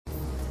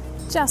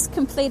just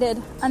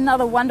completed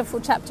another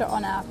wonderful chapter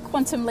on our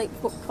Quantum Leap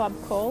Book Club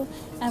call,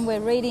 and we're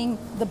reading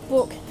the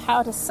book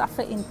How to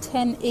Suffer in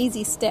 10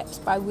 Easy Steps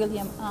by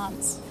William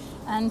Arntz.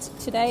 And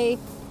today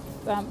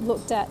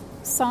looked at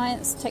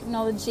science,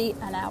 technology,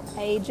 and our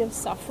age of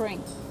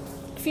suffering.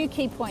 A few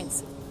key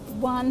points.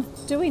 One,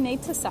 do we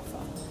need to suffer?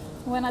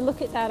 When I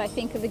look at that, I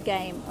think of a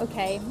game.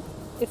 Okay,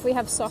 if we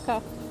have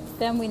soccer,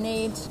 then we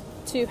need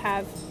to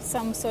have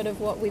some sort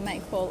of what we may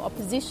call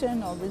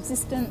opposition or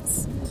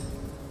resistance,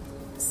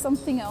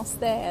 something else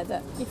there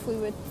that if we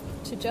were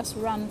to just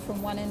run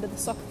from one end of the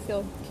soccer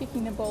field,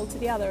 kicking the ball to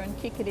the other and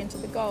kick it into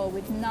the goal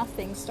with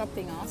nothing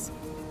stopping us,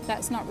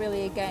 that's not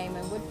really a game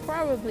and would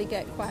probably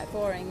get quite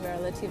boring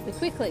relatively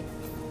quickly,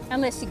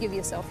 unless you give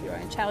yourself your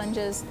own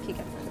challenges, kick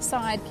it from the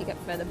side, kick it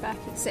further back,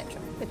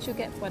 etc. But you'll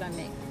get what I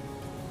mean.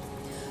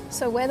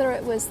 So whether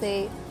it was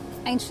the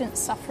ancient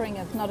suffering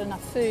of not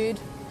enough food,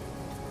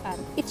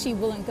 itchy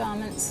woolen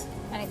garments,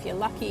 and if you're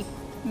lucky,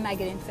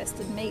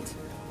 maggot-infested meat,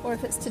 or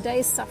if it's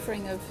today's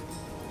suffering of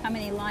how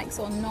many likes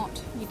or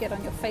not you get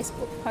on your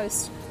Facebook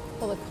post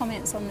or the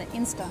comments on the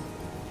Insta,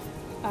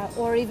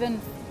 or even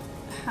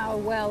how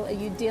well are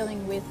you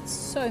dealing with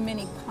so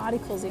many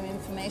particles of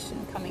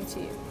information coming to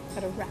you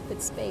at a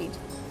rapid speed.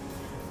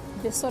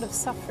 This sort of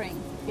suffering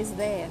is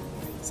there.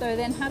 So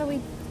then how do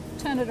we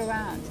turn it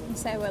around and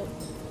say, well,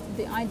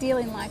 the ideal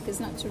in life is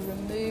not to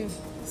remove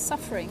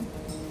suffering.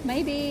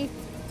 Maybe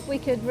we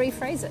could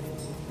rephrase it.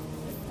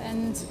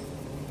 And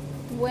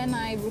when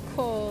I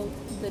recall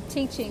the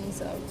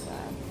teachings of,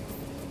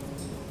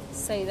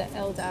 say, the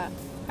Elder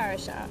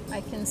Parasha,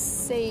 I can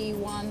see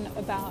one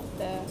about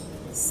the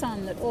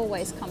sun that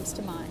always comes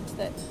to mind,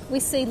 that we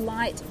see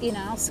light in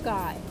our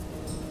sky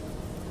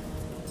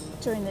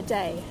during the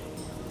day,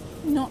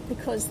 not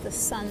because the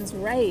sun's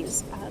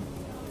rays are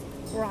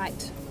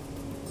bright,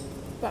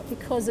 but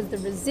because of the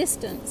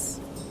resistance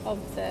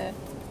of the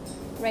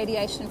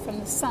radiation from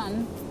the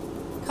sun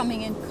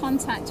coming in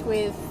contact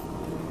with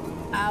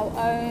our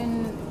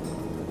own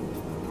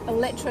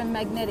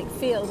electromagnetic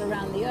field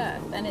around the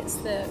Earth, and it's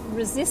the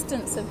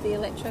resistance of the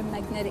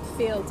electromagnetic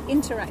field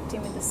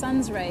interacting with the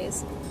sun's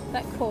rays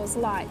that cause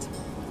light.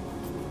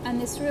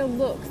 And this real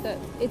look that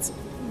it's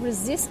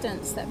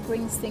resistance that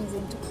brings things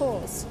into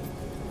cause.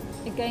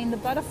 Again, the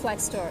butterfly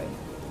story.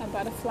 A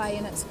butterfly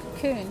in its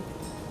cocoon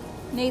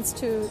needs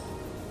to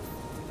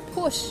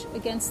push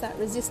against that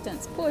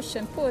resistance, push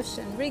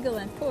and wriggle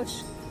and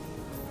push,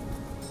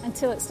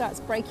 until it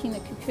starts breaking the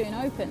cocoon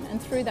open, and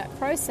through that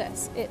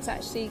process it's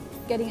actually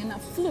getting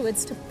enough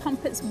fluids to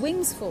pump its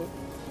wings full.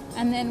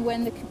 And then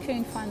when the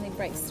cocoon finally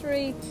breaks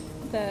through,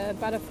 the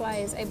butterfly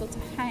is able to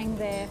hang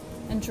there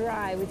and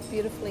dry with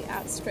beautifully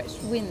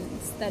outstretched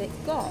wings that it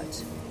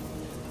got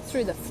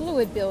through the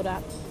fluid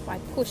buildup by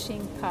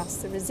pushing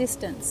past the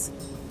resistance.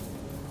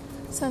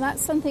 So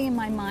that's something in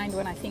my mind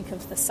when I think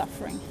of the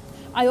suffering.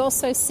 I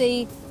also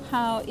see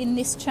how in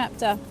this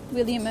chapter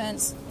William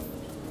Arntz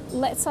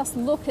lets us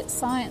look at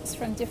science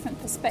from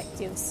different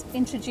perspectives,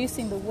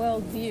 introducing the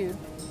worldview,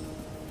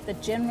 the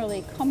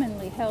generally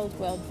commonly held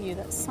worldview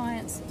that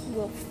science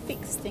will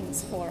fix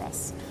things for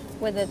us,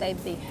 whether they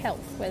be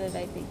health, whether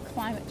they be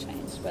climate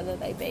change, whether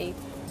they be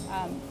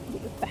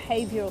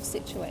behavioural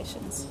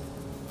situations.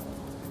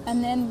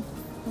 And then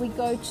we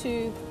go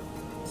to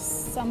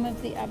some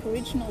of the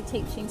Aboriginal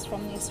teachings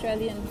from the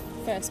Australian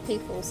First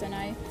Peoples, and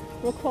I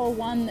recall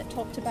one that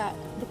talked about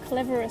the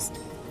cleverest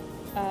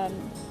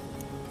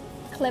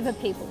clever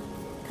people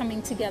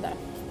coming together,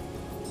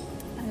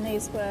 and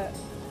these were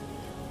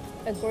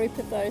a group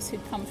of those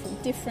who'd come from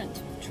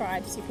different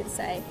tribes, you could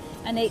say,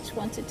 and each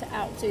wanted to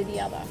outdo the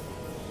other.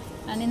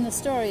 And in the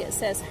story it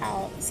says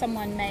how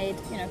someone made,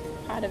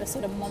 part of a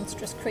sort of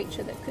monstrous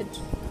creature that could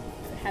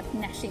have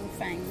gnashing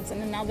fangs,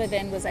 and another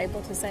then was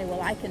able to say,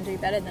 well, I can do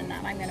better than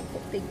that, I'm going to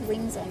put big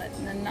wings on it,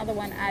 and another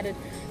one added,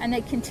 and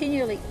they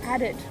continually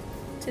added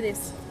to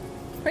this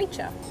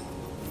creature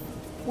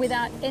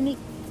without any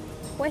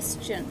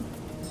question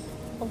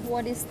of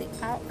what is the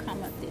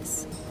outcome of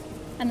this.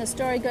 And the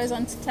story goes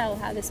on to tell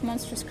how this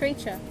monstrous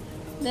creature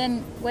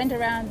then went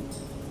around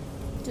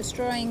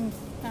destroying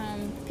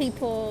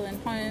people and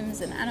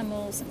homes and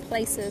animals and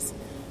places,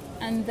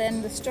 and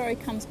then the story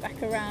comes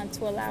back around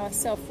to allow a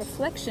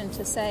self-reflection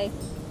to say,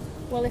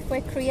 well, if we're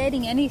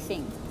creating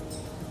anything,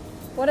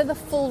 what are the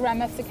full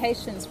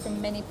ramifications from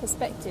many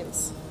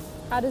perspectives?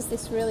 How does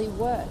this really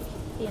work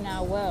in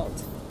our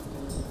world?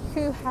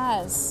 Who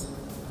has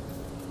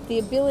the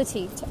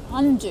ability to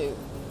undo?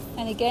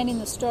 And again in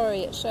the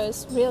story it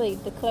shows really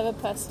the clever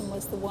person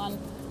was the one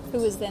who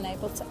was then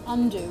able to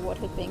undo what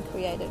had been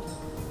created.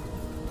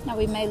 Now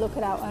we may look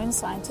at our own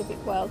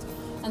scientific world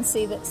and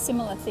see that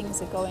similar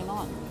things are going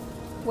on,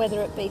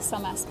 whether it be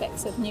some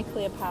aspects of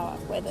nuclear power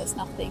where there's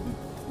nothing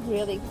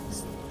really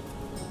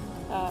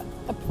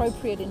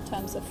appropriate in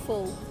terms of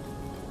full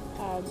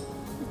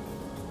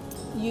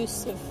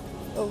use of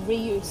or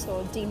reuse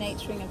or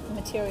denaturing of the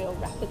material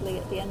rapidly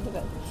at the end of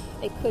it.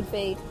 It could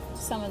be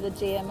some of the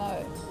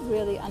GMO,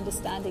 really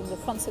understanding the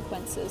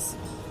consequences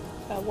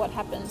what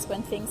happens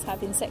when things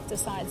have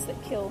insecticides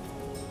that kill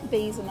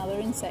bees and other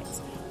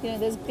insects.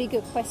 There's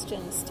bigger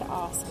questions to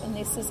ask, and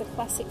this is a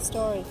classic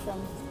story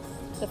from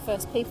the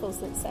first peoples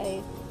that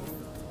say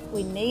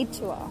we need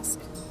to ask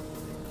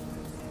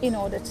in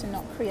order to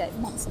not create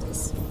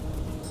monsters.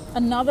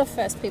 Another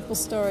first people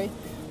story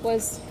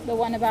was the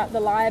one about the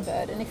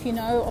lyrebird, and if you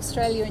know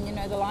Australia and you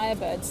know the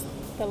lyrebirds,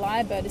 the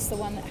lyrebird is the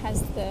one that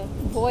has the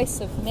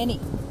voice of many.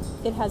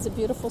 It has a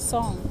beautiful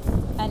song,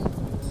 and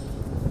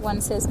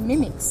one says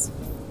mimics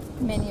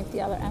many of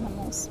the other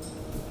animals.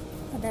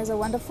 And there's a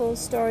wonderful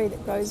story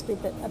that goes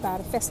with it about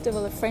a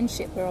festival of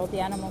friendship where all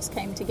the animals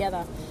came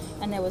together,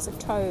 and there was a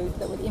toad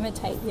that would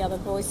imitate the other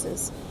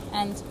voices.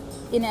 And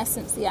in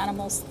essence, the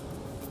animals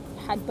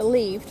had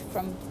believed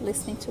from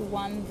listening to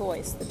one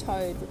voice, the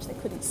toad, which they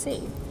couldn't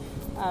see,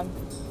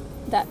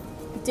 that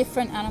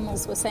different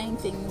animals were saying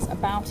things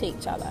about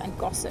each other and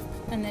gossip,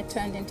 and they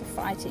turned into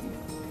fighting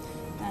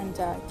and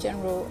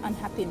general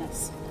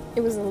unhappiness.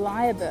 It was a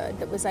lyrebird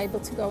that was able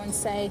to go and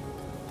say,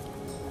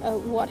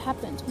 what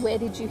happened? Where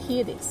did you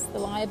hear this? The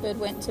lyrebird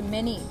went to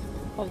many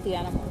of the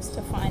animals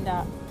to find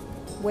out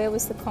where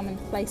was the common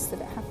place that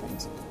it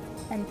happened,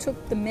 and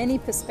took the many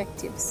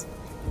perspectives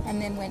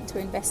and then went to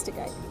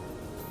investigate.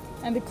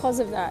 And because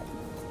of that,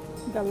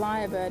 the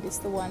lyrebird is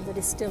the one that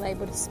is still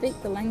able to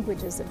speak the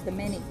languages of the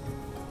many,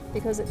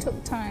 because it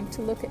took time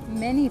to look at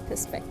many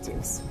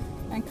perspectives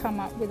and come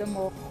up with a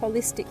more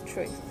holistic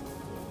truth.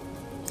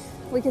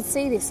 We could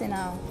see this in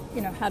our,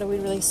 how do we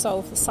really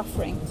solve the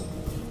suffering?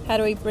 How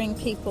do we bring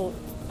people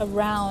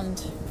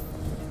around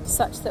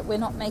such that we're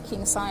not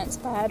making science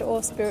bad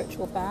or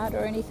spiritual bad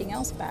or anything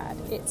else bad?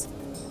 It's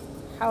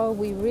how are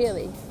we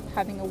really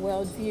having a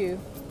worldview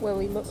where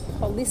we look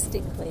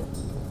holistically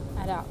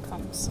at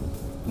outcomes,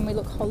 and we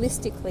look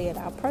holistically at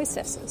our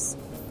processes.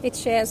 It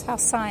shares how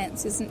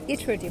science is an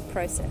iterative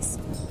process,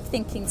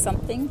 thinking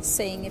something,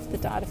 seeing if the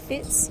data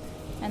fits,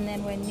 and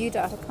then when new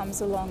data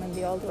comes along and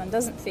the old one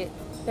doesn't fit,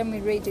 then we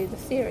redo the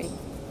theory.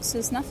 So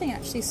there's nothing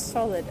actually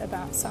solid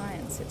about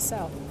science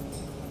itself.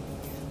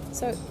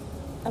 So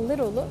a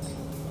little look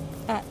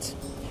at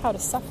how to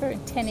suffer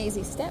in 10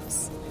 easy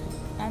steps,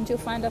 and you'll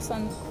find us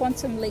on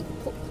Quantum Leap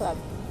Book Club,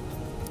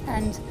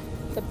 and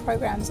the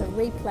programs are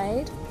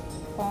replayed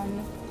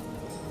on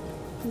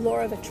Law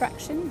of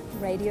Attraction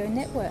Radio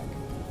Network.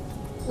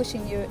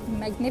 Wishing you a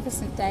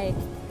magnificent day.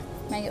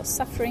 May your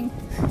suffering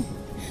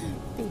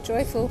be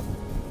joyful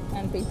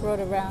and be brought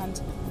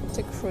around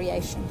to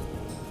creation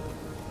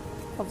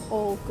of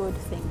all good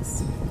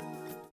things.